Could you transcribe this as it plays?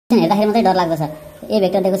हेर्दाखेरि मात्रै डर लाग्दछ। ए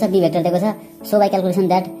भेक्टर दिएको छ, बी भेक्टर दिएको छ, so by calculation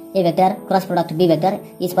that A vector cross product be vector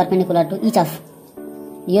is perpendicular to each of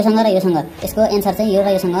योसँग र योसँग। यसको एन्सर चाहिँ यो र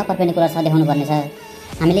योसँग परपेन्डिकुलर छ देखाउनु पर्ने छ।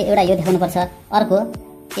 हामीले एउटा यो देखाउनु पर्छ, अर्को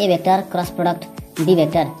ए vector cross product be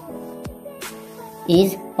vector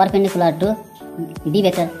is perpendicular to be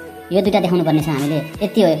vector, यो दुईटा देखाउनु पर्ने छ हामीले।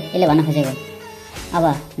 यति हो यसले भन्न खोजेको। अब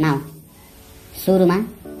नाउ सुरुमा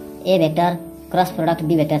ए vector cross product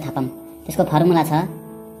be vector थापौँ। त्यसको फर्मुला छ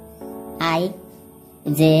आई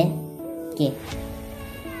जे के।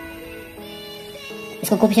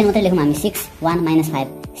 यसको कोफिसिएन्ट मात्रै लेखौँ हामी 6 1 - 5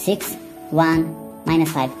 6 1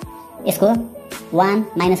 - 5। यसको 1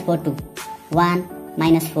 - 4 2 1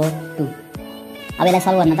 - 4 2। अब यसलाई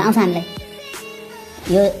सल्भ गर्न त आउँछ हामीलाई।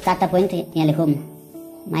 यो चारवटा पोइन्ट यहाँ लेखौँ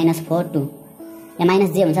 -4 2। यहाँ माइनस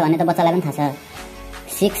जे हुन्छ भन्ने त बच्चालाई पनि थाहा छ।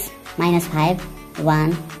 6 - 5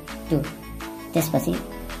 1 2। त्यसपछि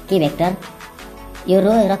के भेक्टर यो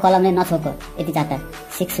रो र कलमले नछोको यति चारवटा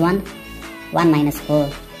 6 1 1 - 4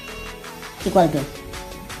 इक्वल टु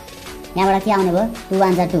यहाँबाट के आउने भयो 2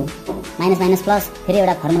 1 जा 2 माइनस माइनस प्लस फेरि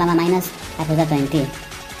एउटा फर्मुलामा माइनस 5 जा 20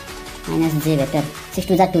 माइनस जे भेक्टर 6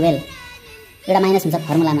 2 जा 12 एउटा माइनस हुन्छ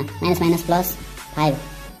फर्मुलामा माइनस माइनस प्लस 5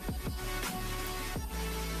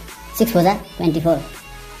 6 4 जा 24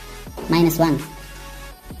 माइनस 1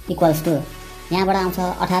 इक्वल्स टु यहाँबाट आउँछ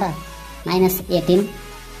 18 माइनस 18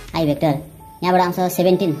 आई भेक्टर यहाँबाट आउँछ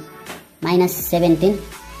 17 माइनस 17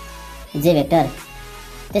 जे भेक्टर।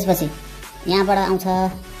 त्यसपछि यहाँबाट आउँछ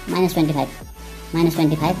माइनस 25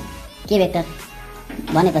 के भेक्टर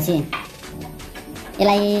भनेपछि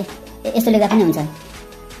यसलाई यस्तो लेख्दा पनि हुन्छ।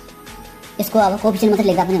 यसको अब कोफिसिएन्ट मात्रै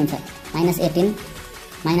लेख्दा पनि हुन्छ माइनस 18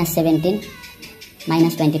 माइनस 17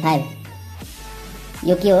 माइनस 25।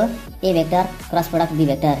 यो के हो ए vector cross product be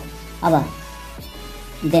vector. अब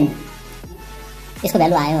देन यसको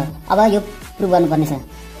भ्यालु आयो। अब यो प्रुभ गर्नुपर्ने छ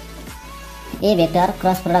ए vector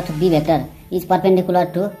cross product be vector is perpendicular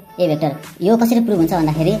to A vector. यो कसरी प्रुभ हुन्छ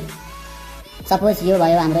भन्दाखेरि सपोज यो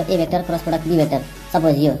भयो हाम्रो ए vector cross product be vector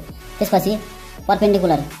suppose यो। त्यसपछि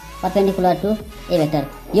परपेन्डिकुलर टु ए भेक्टर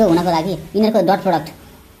यो हुनको लागि यिनीहरूको डट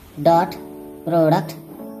प्रोडक्ट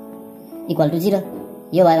इक्वल टु 0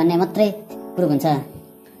 यो भयो भने मात्रै प्रुभ हुन्छ।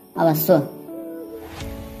 अब so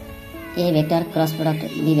A vector cross product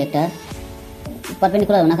be vector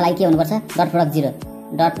perpendicular हुनको लागि के हुनुपर्छ dot product 0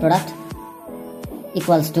 dot product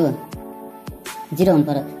equals to 0 हुनु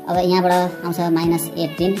पर्यो। अब यहाँबाट आउँछ minus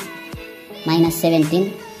 18 minus 17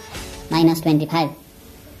 minus 25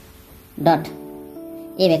 dot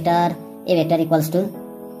A vector equals to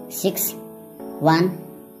 6 1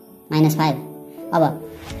 minus 5। अब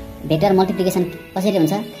भेक्टर मल्टिप्लिकेसन कसरी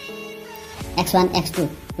हुन्छ x1 x2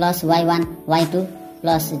 plus y1 y2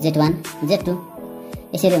 plus z1 z2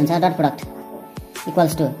 यसरी हुन्छ। Dot product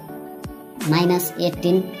equals to minus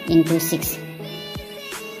 18 into 6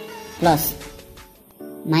 plus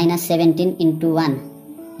minus 17 into 1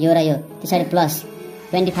 यो र यो त्यसरी plus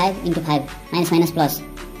 25 into 5 minus minus plus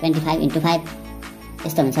 25 into 5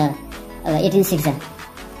 यस्तो हुन्छ। अब 18 6 जा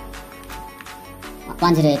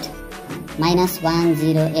 108 माइनस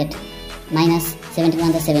 108 माइनस 17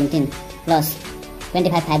 1 जा 17 प्लस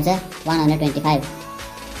 25 5 जा 125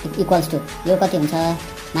 इक्वल्स टु यो कति हुन्छ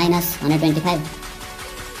माइनस 125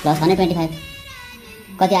 प्लस 125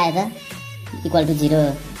 कति आयो त इक्वल टु 0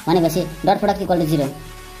 भनेपछि dot product equal to 0।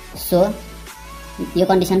 So यो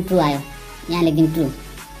कन्डिसन ट्रु आयो। यहाँ लेखिदिउँ ट्रु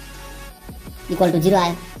इक्वल टु 0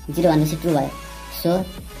 आयो। 0 भनेपछि ट्रु भयो। So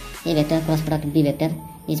A vector cross product be vector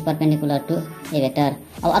is perpendicular to A vector.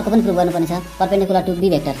 अब अर्को पनि प्रुभ गर्नुपर्ने छ perpendicular to be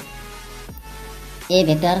vector. A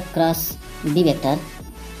vector cross be vector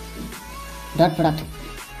dot product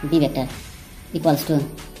be vector equals to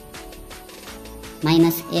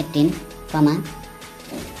minus 18 comma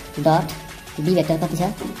dot B vector कति छ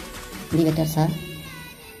be vector छ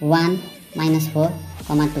 1 minus 4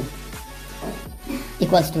 comma 2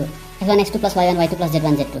 equals to x1 x2 plus y1 y2 plus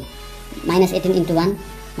z1 z2 minus 18 into 1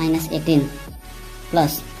 minus 18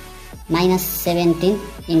 plus minus 17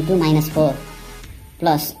 into minus 4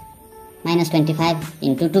 plus minus 25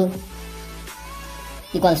 into 2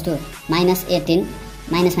 equals to minus 18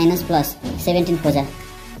 minus minus plus 17 4 जा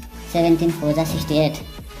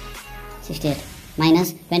 68 minus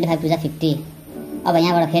 25 2 जा 50। अब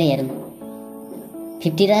यहाँबाट फेरि हेरौँ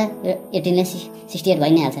 50 र 18 ले 68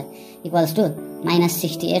 भइ नै हाल्छ इक्वल्स टु माइनस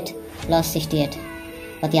 68 प्लस 68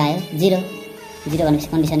 कति आयो 0 भनेपछि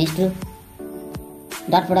condition is true.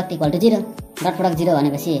 Dot product equal to 0 dot product 0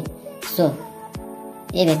 भनेपछि so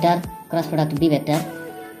A vector cross product be vector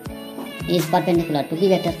is perpendicular to be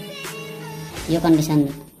vector. यो कन्डिसन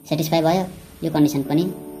सेटिस्फाई भयो यो कन्डिसन पनि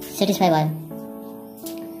सेटिस्फाई भयो।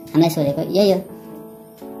 हामीलाई सोधेको यही हो।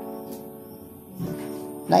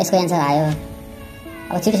 ल यसको एन्सर आयो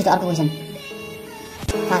अब छिटो छिटो अर्को क्वेसन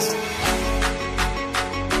फास्ट